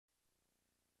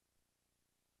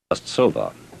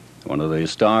Obraztsova, one of the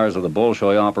stars of the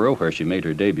Bolshoi opera, where she made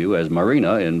her debut as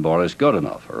Marina in Boris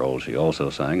Godunov, a role she also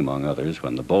sang, among others,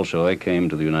 when the Bolshoi came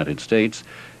to the United States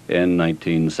in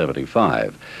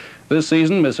 1975. This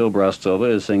season, Miss Obraztsova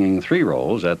is singing 3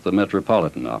 roles at the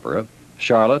Metropolitan Opera: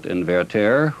 Charlotte in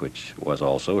Werther, which was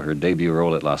also her debut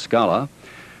role at La Scala;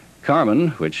 Carmen,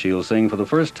 which she'll sing for the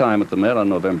first time at the Met on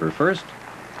November 1st,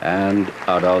 and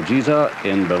Adalgisa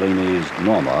in Bellini's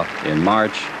Norma in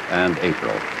March and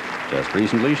April. Just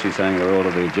recently, she sang the role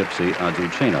of the gypsy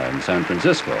Azucena in San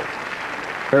Francisco.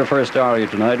 Her first aria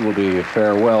tonight will be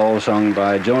Farewell, sung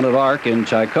by Joan of Arc in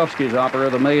Tchaikovsky's opera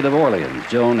The Maid of Orleans.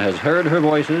 Joan has heard her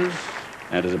voices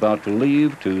and is about to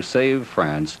leave to save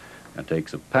France and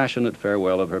takes a passionate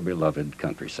farewell of her beloved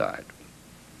countryside.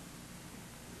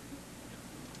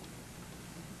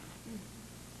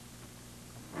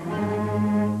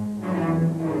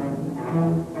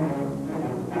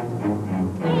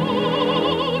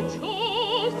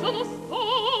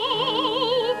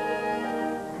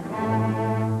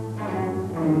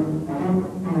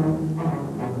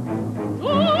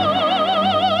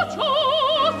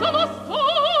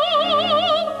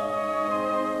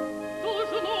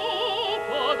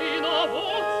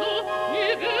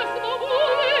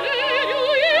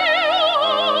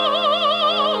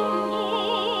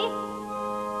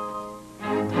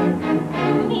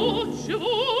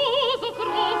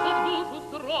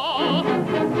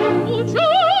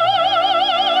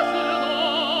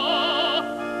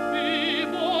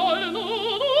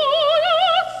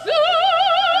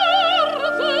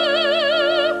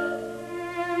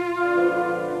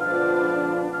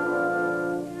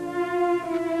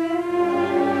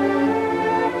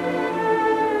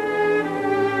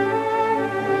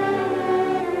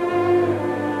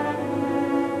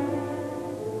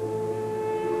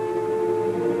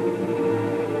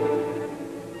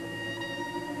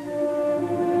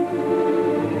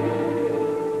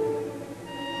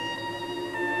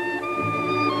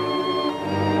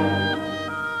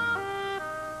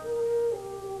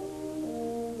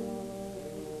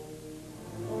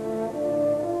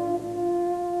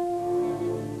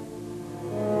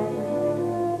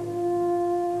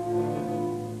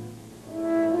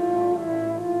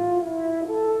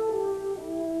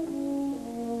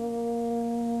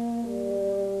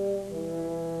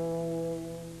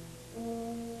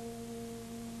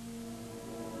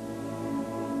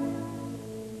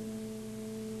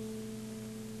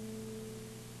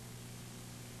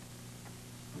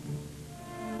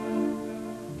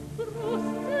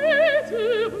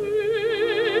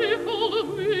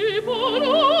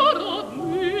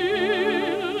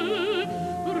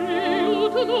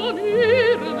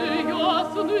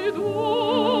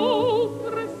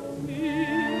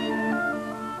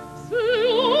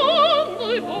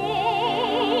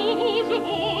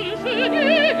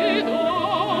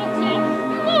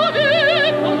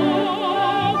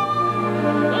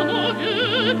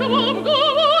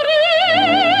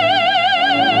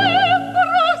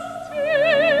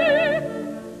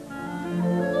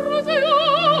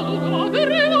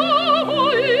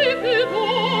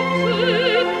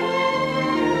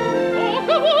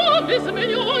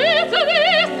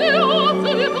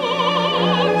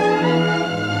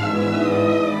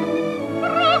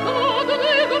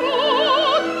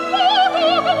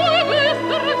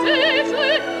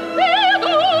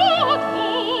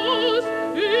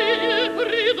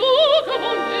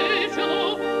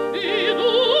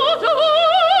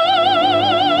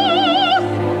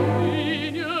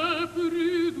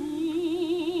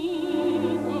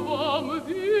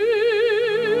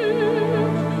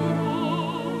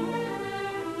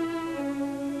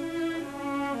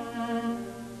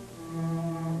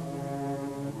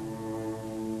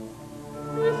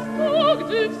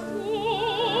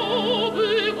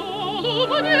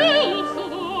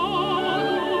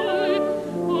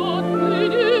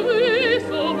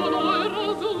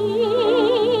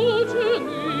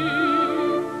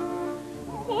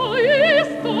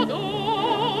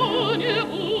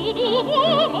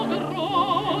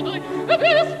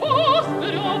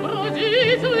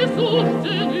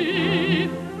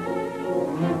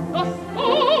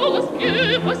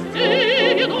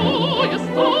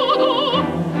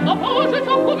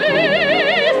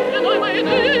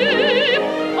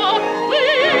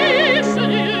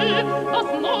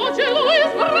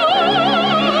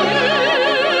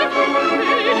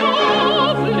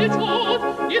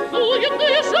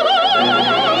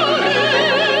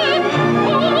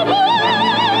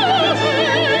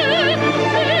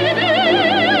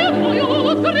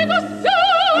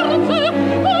 Все!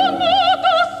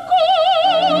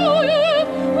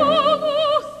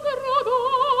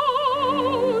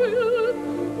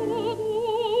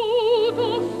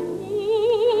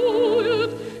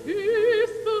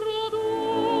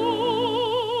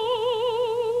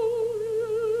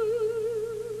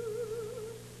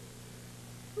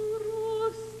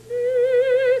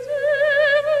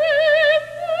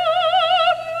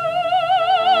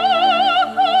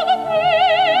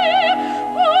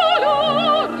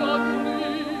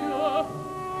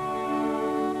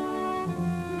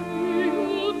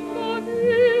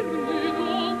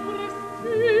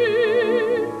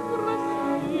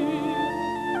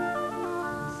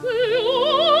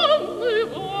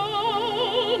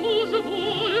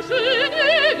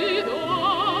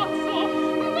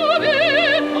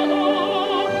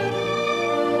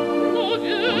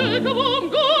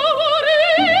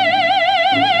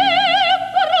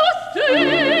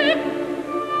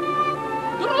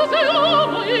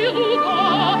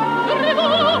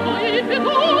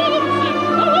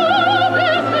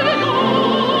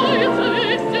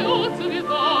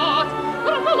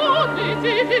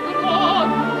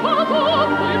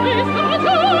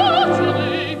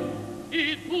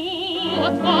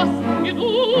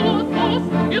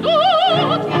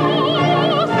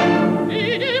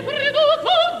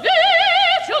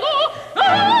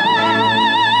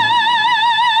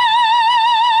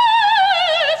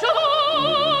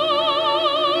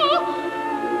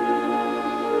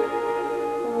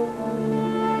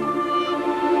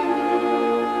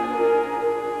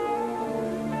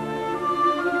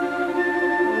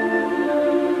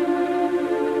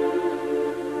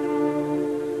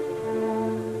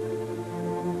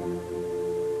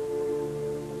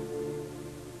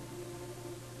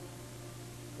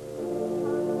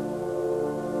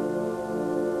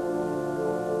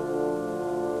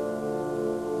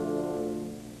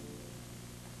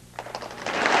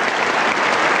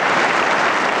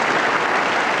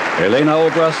 Elena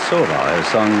Obraztsova has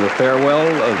sung The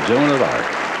Farewell of Joan of Arc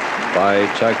by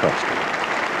Tchaikovsky.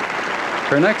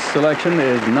 Her next selection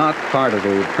is not part of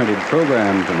the printed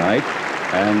program tonight,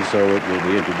 and so it will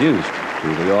be introduced to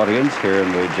the audience here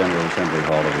in the General Assembly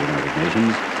Hall of the United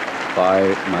Nations by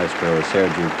Maestro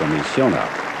Sergiu Comisiona.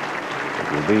 It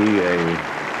will be a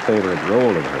favorite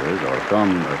role of hers, or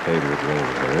from a favorite role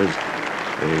of hers,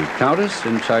 the Countess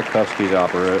in Tchaikovsky's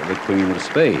opera The Queen of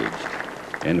Spades,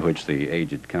 in which the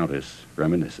aged Countess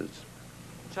reminisces.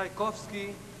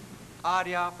 Tchaikovsky,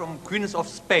 aria from Queen of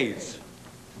Spades.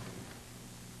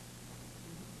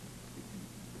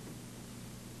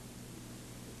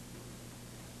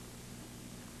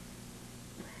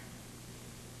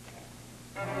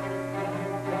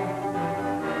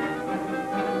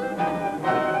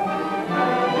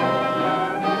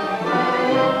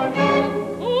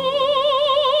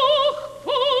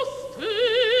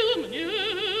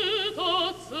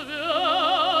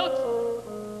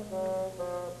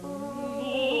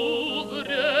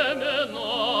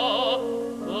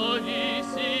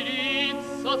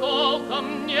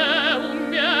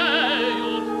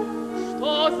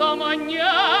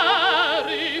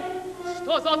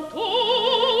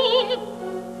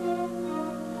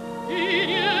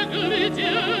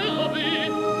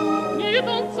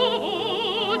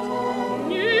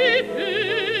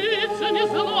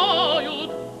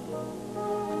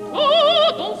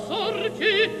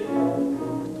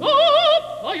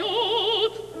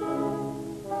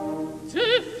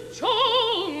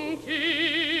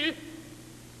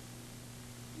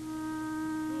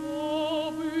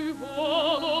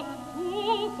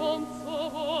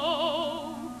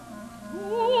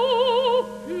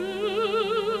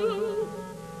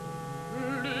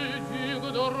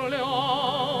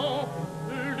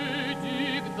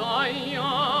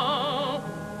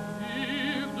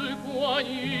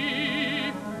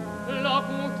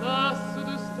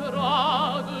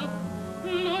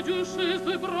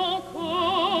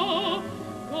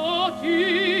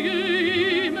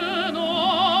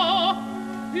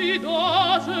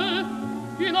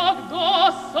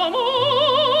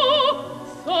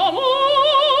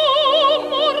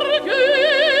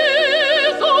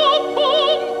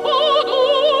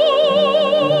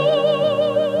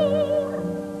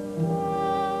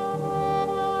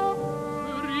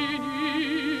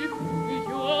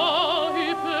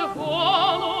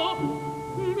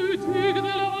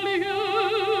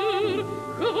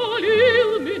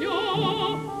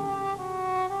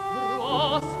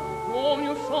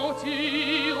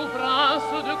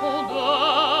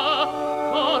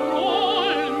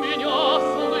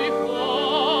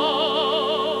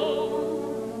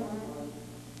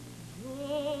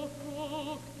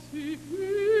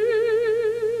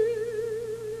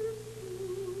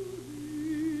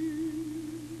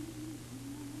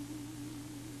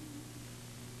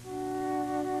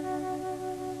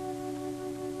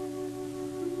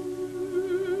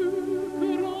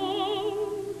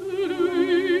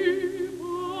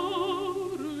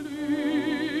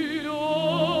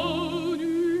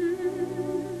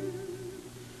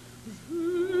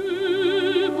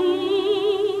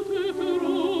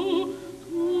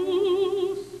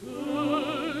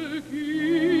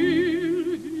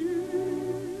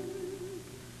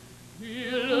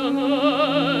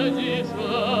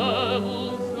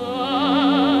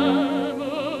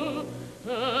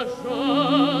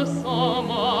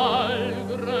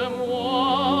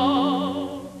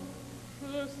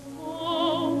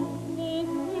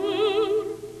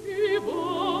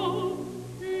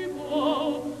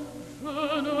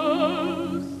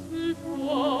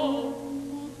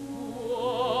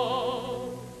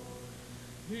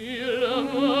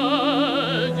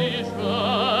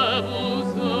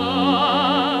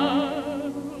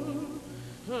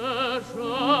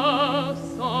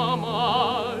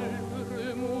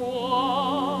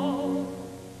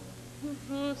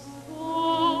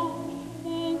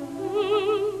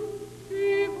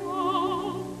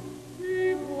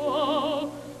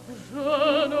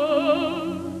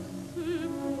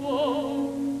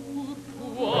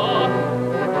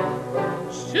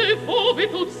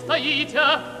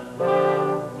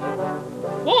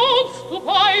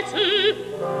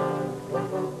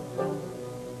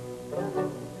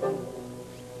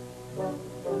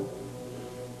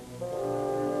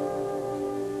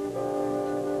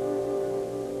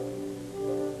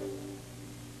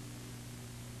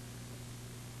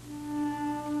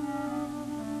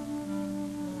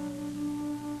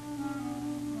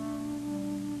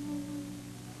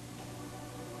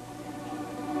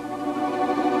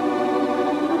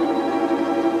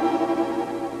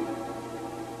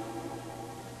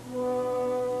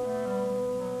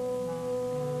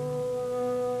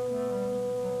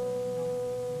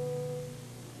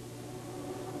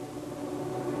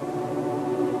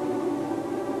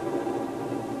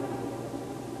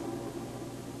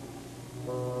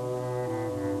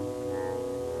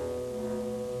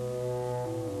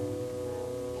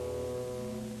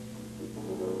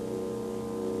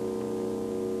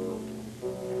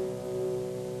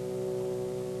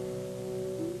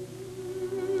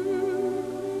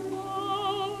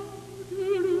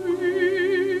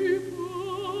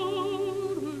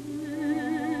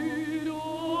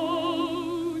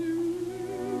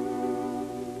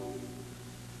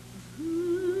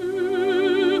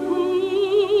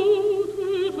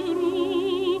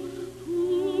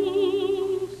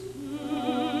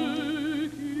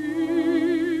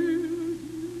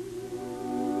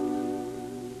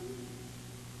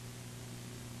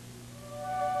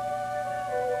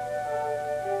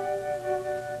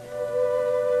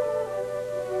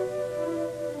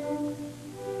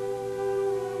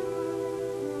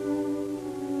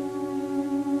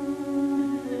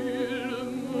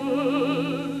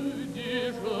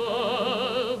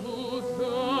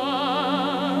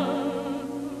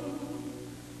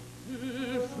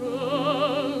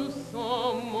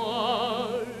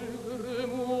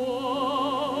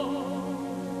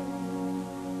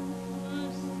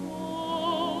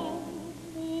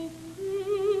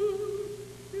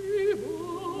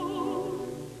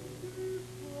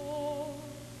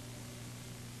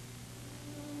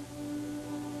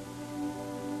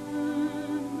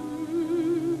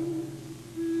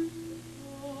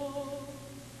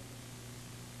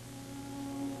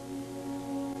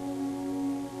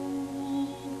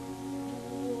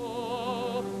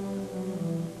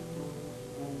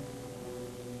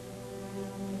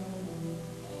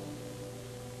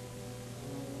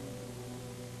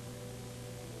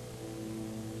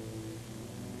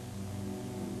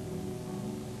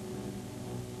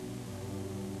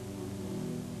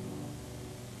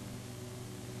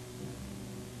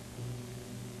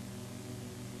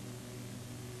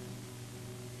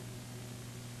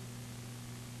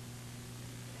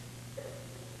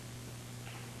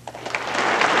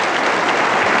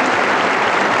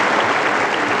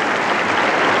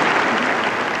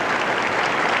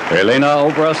 Elena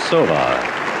Obraztsova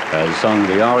has sung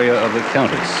the aria of the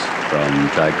Countess from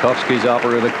Tchaikovsky's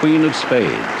opera The Queen of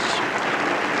Spades.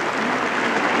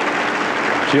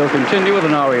 She'll continue with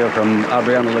an aria from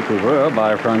Adriana Lecouvreur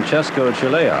by Francesco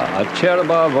Cilea,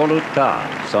 Acerba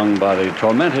Voluta, sung by the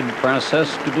tormented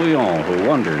Princesse de Bouillon, who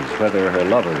wonders whether her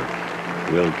lover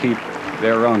will keep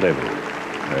their rendezvous.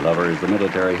 Her lover is the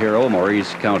military hero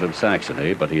Maurice, Count of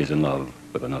Saxony, but he's in love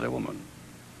with another woman.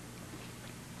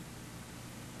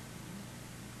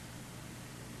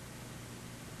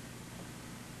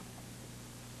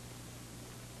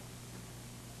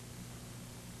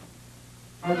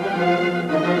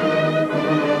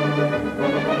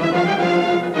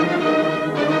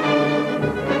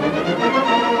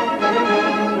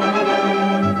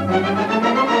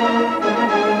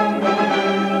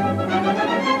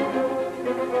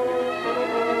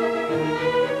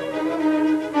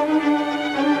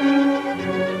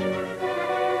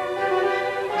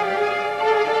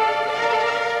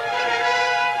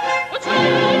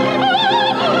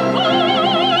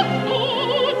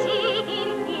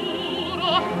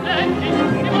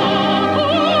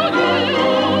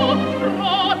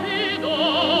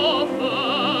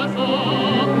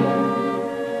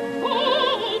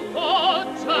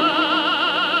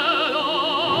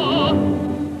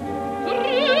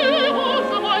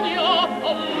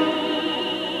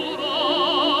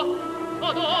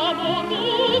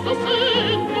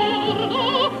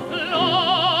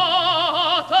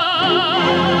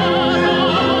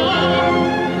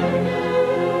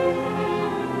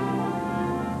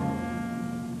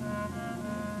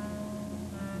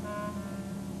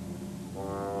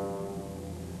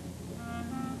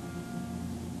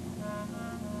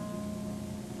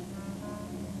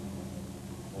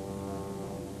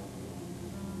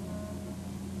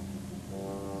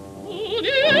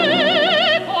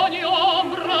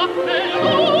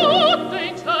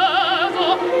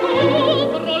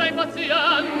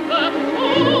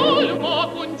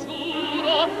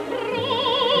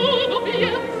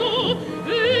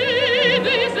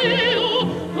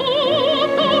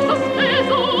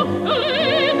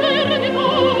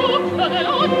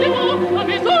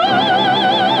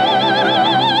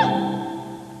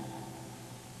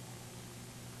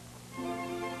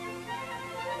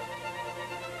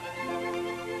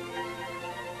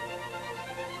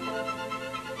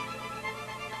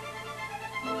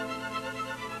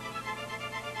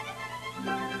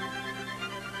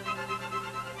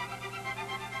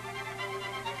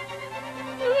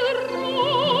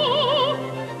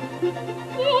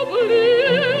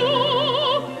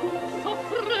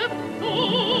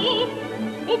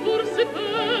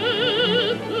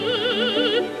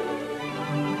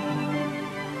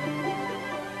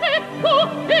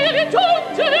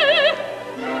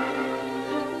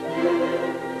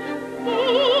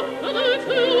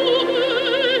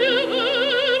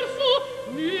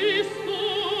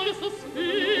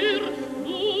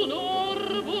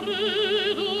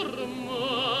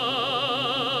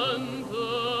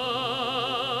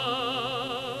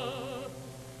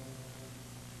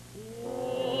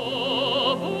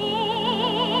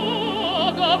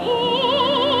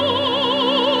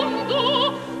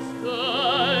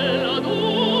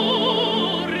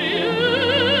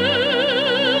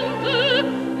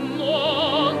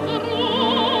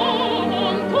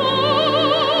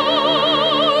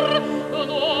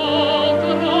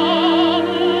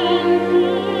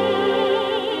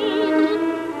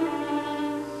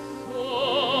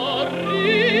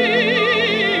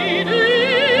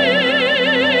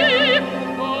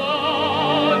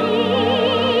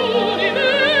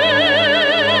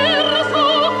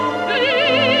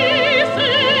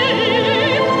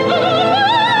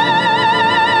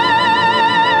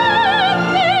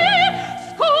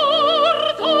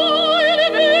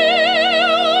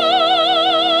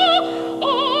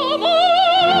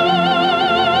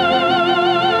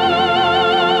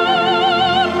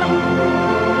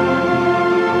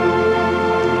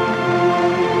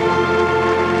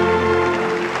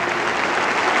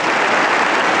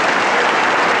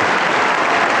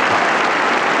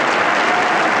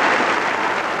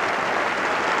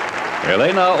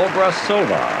 Elena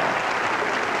Obraztsova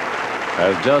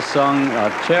has just sung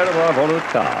Acerba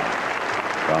Voluta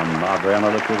from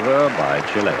Adriana Lecouvreur by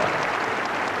Cilea.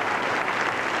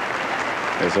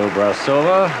 Miss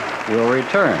Obraztsova will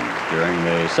return during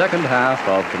the second half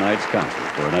of tonight's concert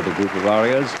for another group of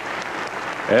arias.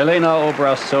 Elena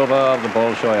Obraztsova of the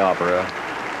Bolshoi Opera,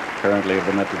 currently of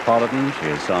the Metropolitan. She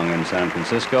has sung in San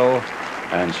Francisco,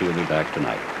 and she'll be back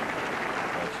tonight.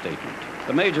 That statement.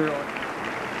 The major...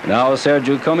 Now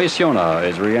Sergiu Commissiona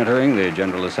is re-entering the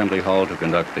General Assembly Hall to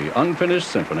conduct the unfinished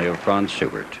symphony of Franz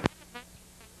Schubert.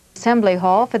 Assembly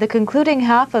Hall for the concluding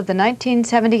half of the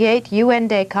 1978 UN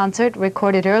Day concert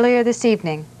recorded earlier this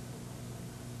evening.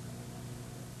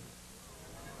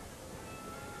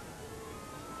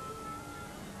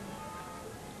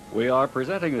 We are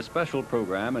presenting a special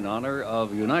program in honor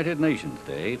of United Nations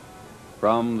Day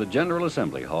from the General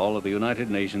Assembly Hall of the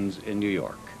United Nations in New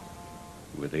York,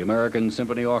 with the American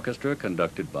Symphony Orchestra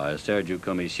conducted by Sergiu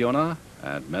Comisiona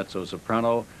and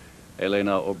mezzo-soprano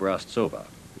Elena Obraztsova.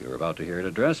 You're about to hear an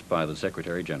address by the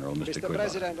Secretary General, Mr.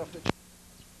 President of the...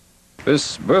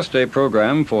 This birthday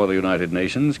program for the United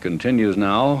Nations continues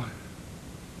now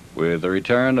with the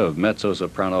return of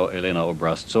mezzo-soprano Elena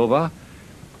Obraztsova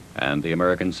and the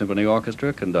American Symphony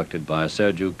Orchestra conducted by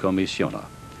Sergiu Comisiona.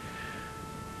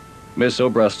 Miss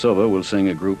Obraztsova will sing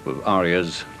a group of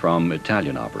arias from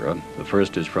Italian opera. The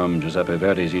first is from Giuseppe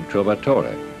Verdi's Il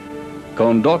Trovatore,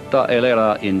 Condotta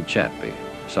Elera in Ceppi,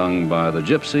 sung by the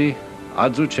gypsy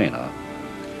Azucena,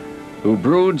 who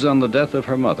broods on the death of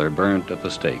her mother burnt at the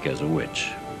stake as a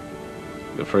witch.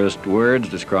 The first words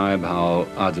describe how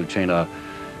Azucena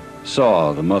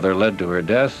saw the mother led to her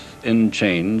death in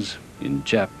chains in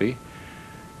Ceppi,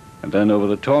 and then over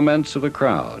the torments of the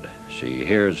crowd, she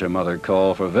hears her mother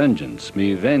call for vengeance,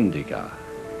 mi vendica,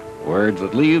 words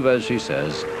that leave, as she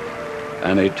says,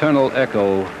 an eternal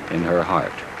echo in her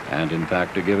heart, and in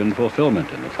fact are given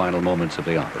fulfillment in the final moments of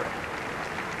the opera.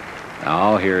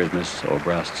 Now here is Miss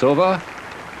Obraztsova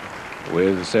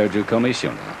with Sergiu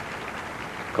Comisiona,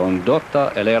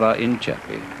 Condotta Elera in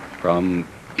Ceppi from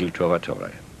Il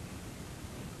Trovatore.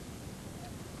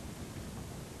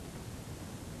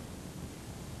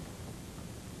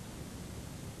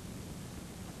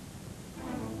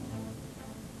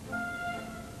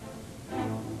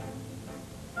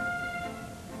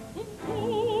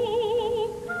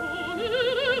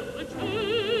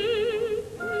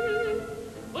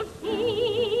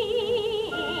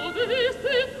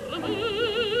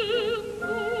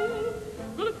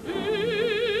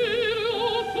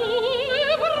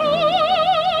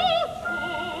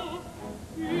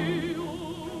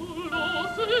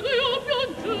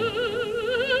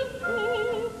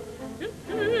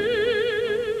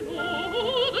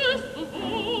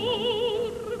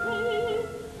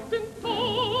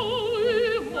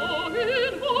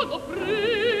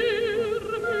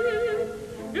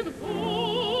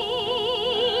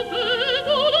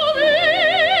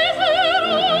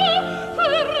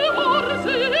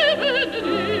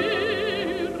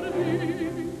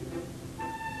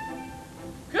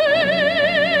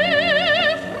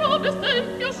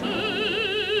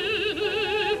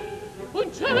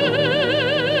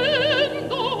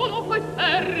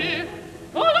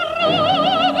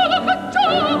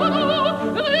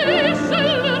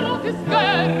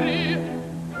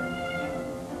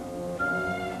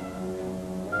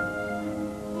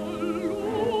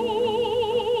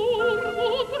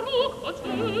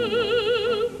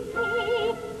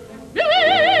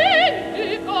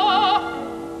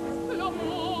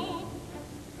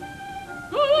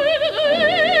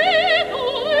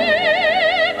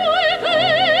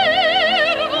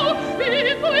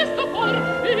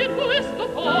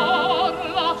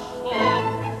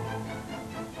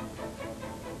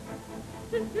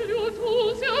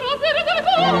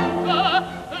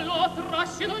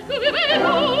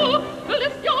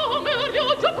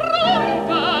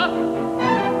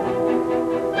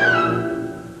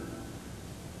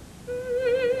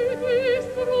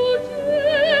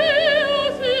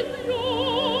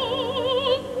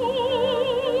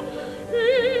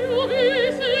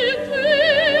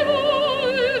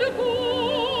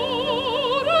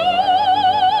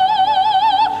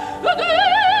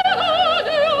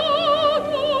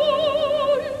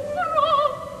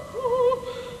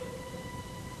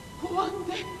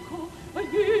 Quando ecco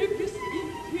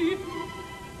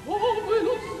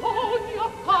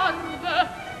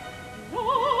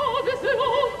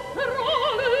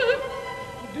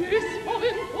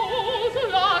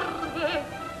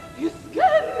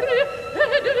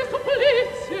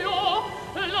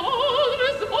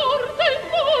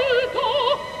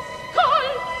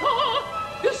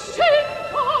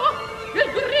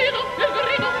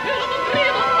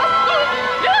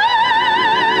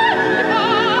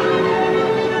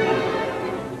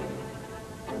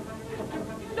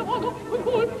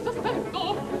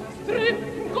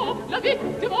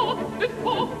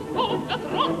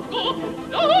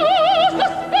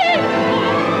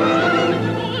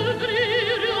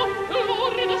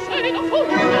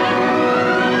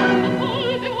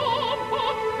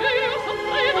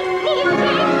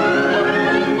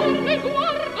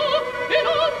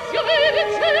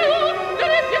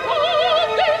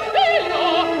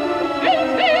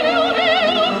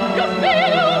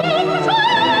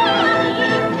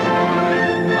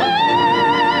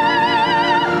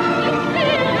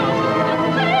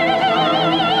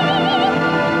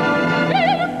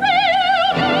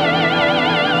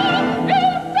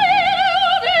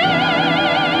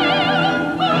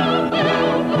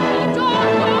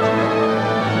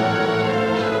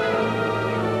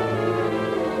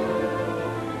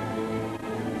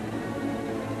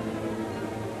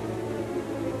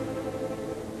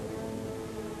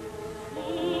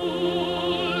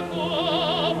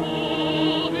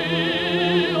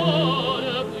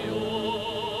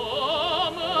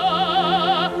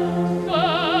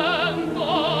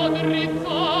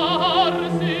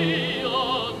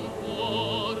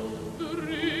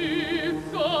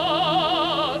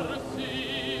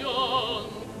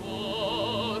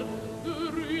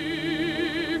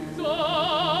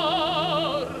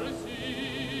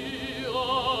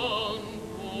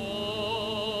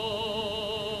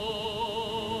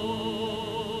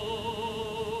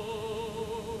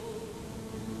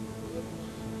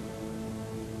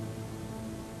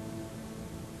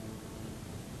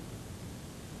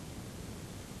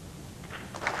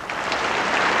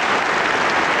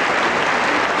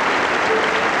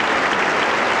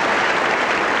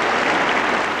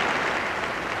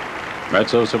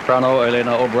Mezzo-soprano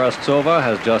Elena Obraztsova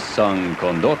has just sung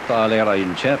Condotta all'era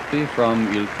in ceppi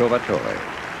from Il Trovatore.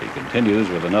 She continues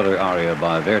with another aria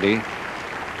by Verdi,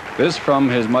 this from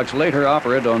his much later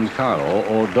opera Don Carlo,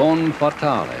 O Don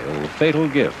Fatale, O Fatal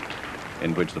Gift,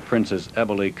 in which the Princess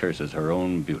Eboli curses her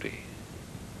own beauty.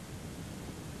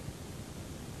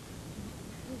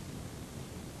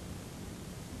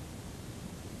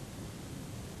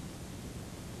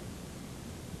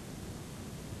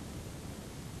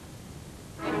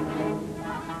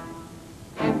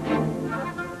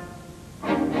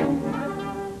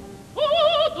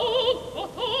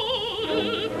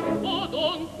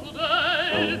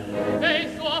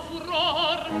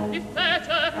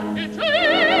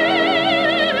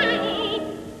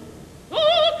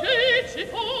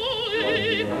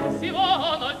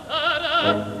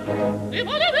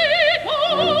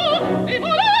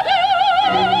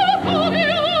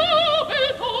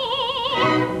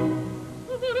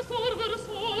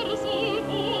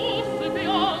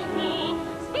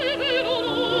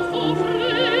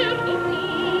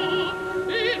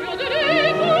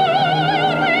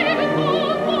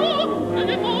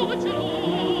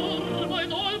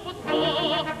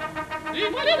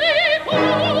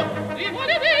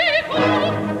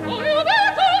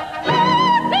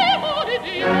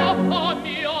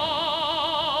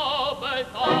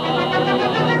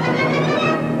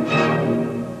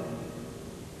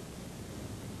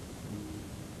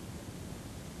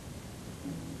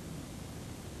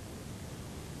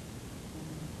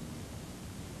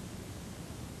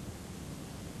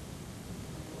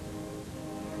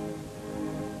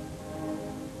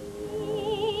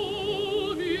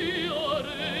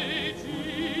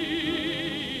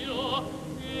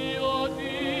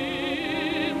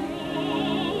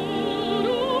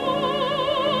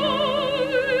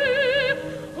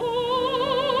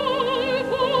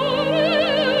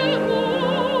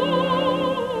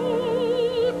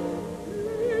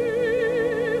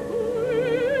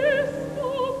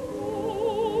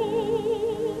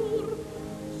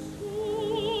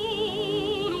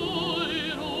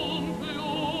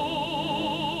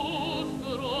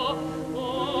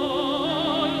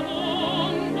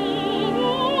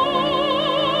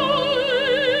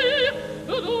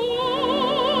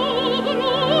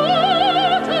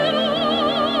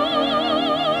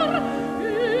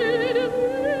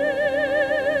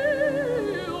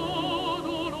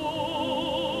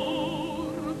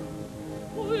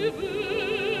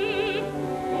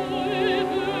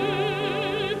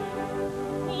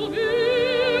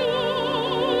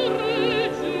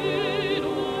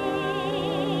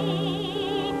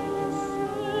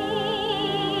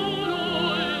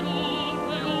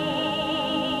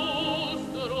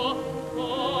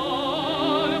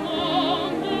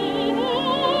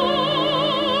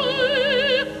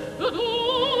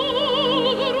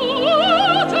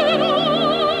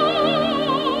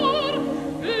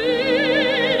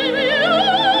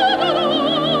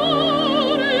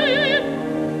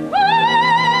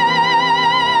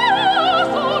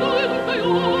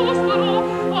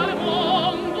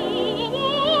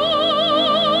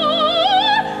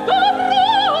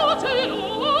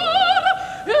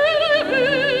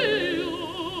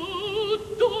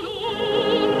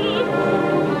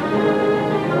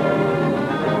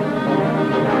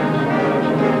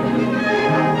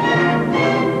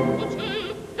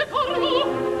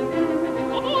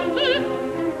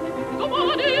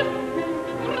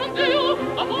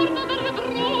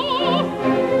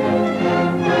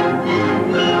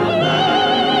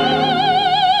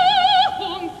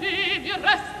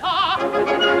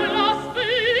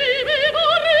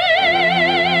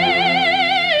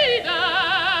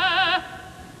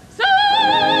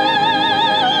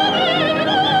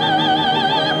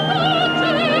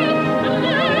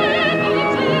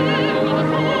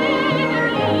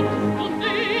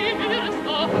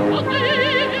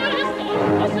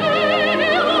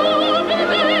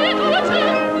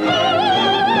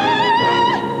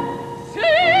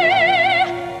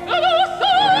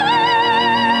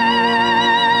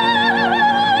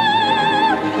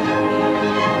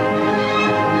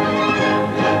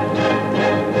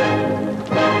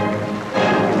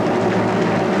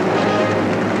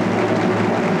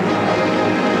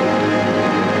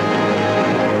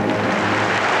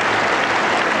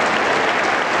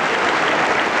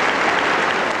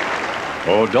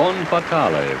 O Don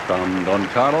Fatale from Don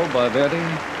Carlo by Verdi,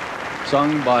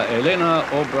 sung by Elena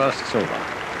Obraztsova.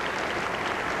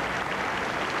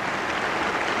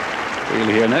 We'll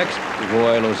hear next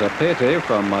Voi lo sapete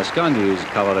from Mascagni's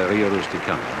Cavalleria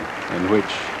Rusticana, in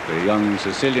which the young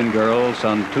Sicilian girl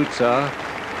Santuzza,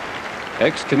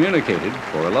 excommunicated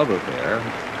for a love affair,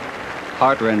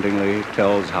 heartrendingly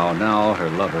tells how now her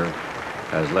lover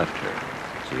has left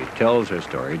her. She tells her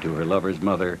story to her lover's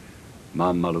mother,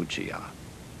 Mamma Lucia.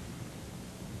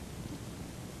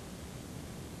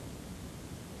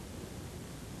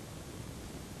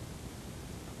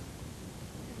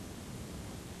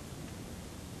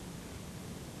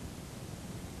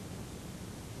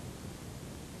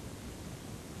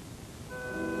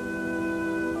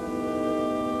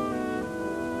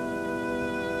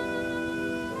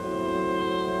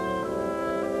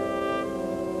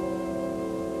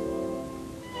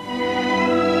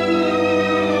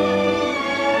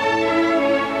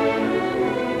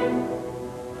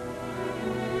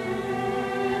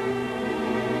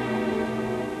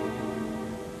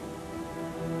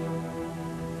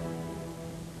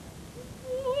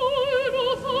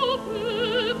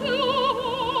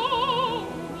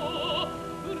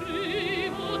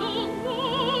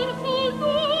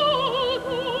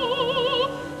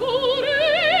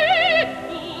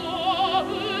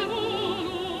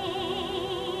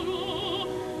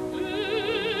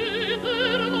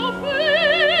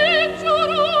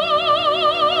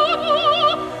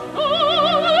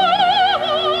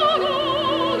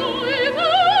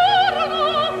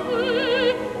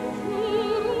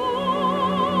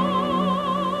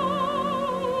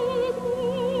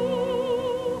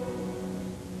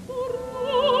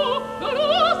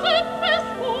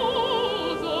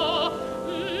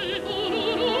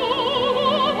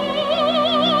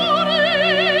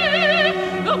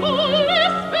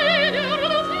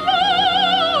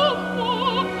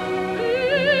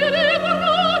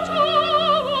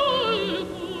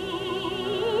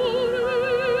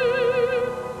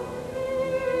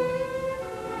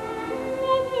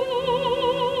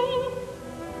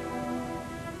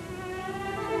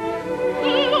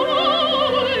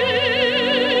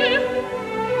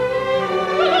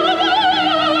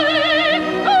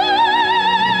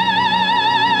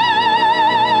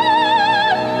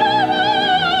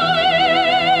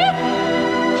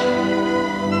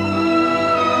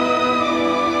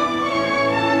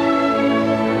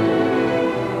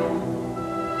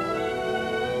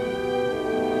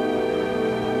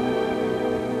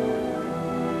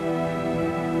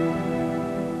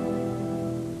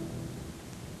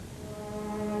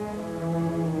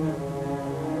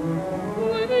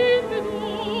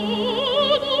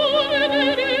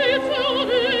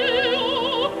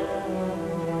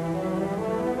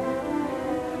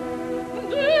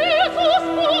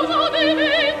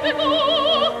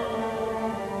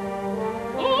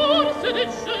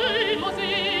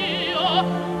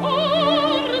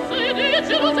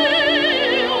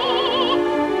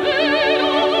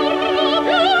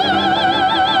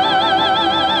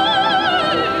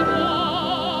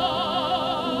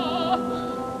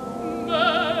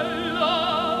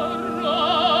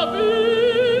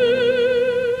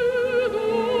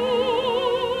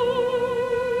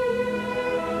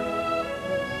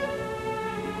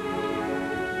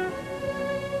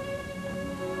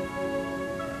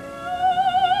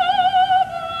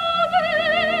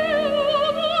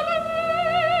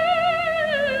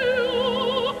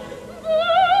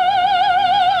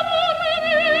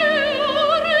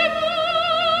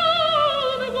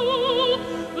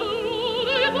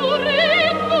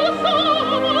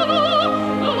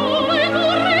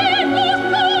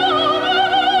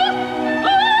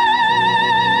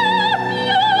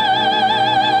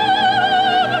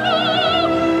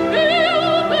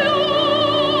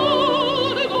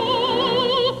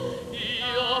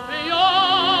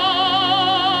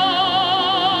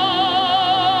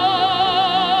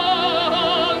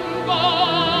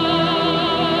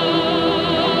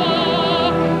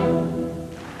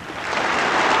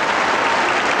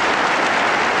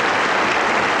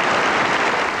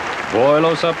 Voi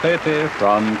lo sapete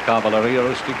from Cavalleria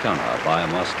Rusticana by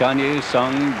Mascagni,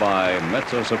 sung by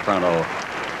mezzo-soprano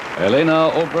Elena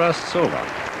Obraztsova.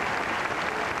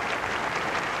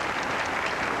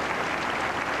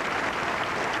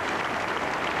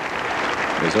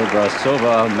 Miss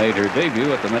Obraztsova made her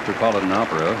debut at the Metropolitan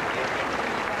Opera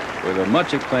with a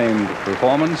much-acclaimed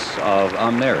performance of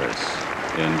Amneris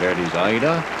in Verdi's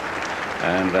Aida,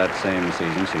 and that same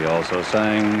season she also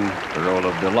sang the role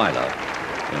of Delilah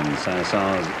in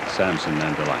Saint-Saëns' Samson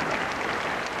and Delilah.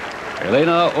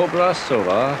 Elena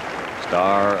Obraztsova,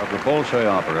 star of the Bolshoi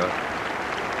Opera,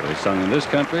 was sung in this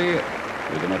country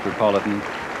with the Metropolitan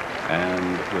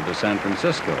and with the San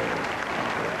Francisco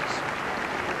Operas.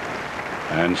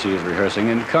 And she is rehearsing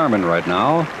in Carmen right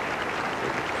now,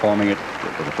 performing it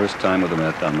for the first time with the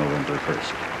Met on November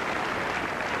 1st.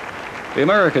 The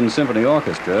American Symphony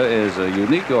Orchestra is a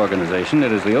unique organization.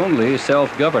 It is the only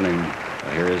self-governing.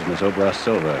 Here is Miss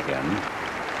Obraztsova again.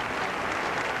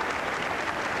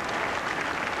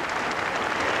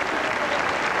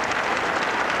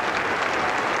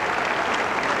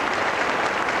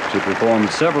 She performed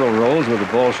several roles with the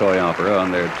Bolshoi Opera on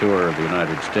their tour of the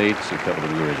United States a couple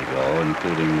of years ago,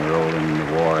 including a role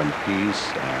in War and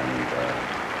Peace and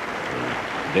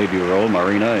her debut role,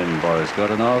 Marina, in Boris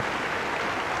Godunov.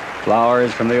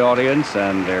 Flowers from the audience,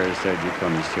 and there's Sergei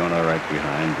Komissiona right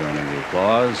behind, joining the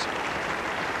applause.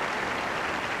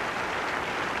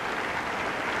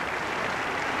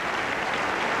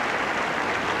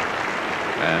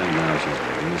 And now she's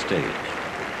leaving the stage.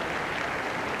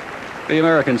 The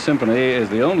American Symphony is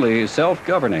the only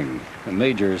self-governing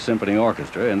major symphony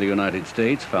orchestra in the United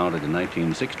States, founded in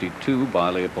 1962 by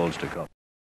Leopold Stokowski.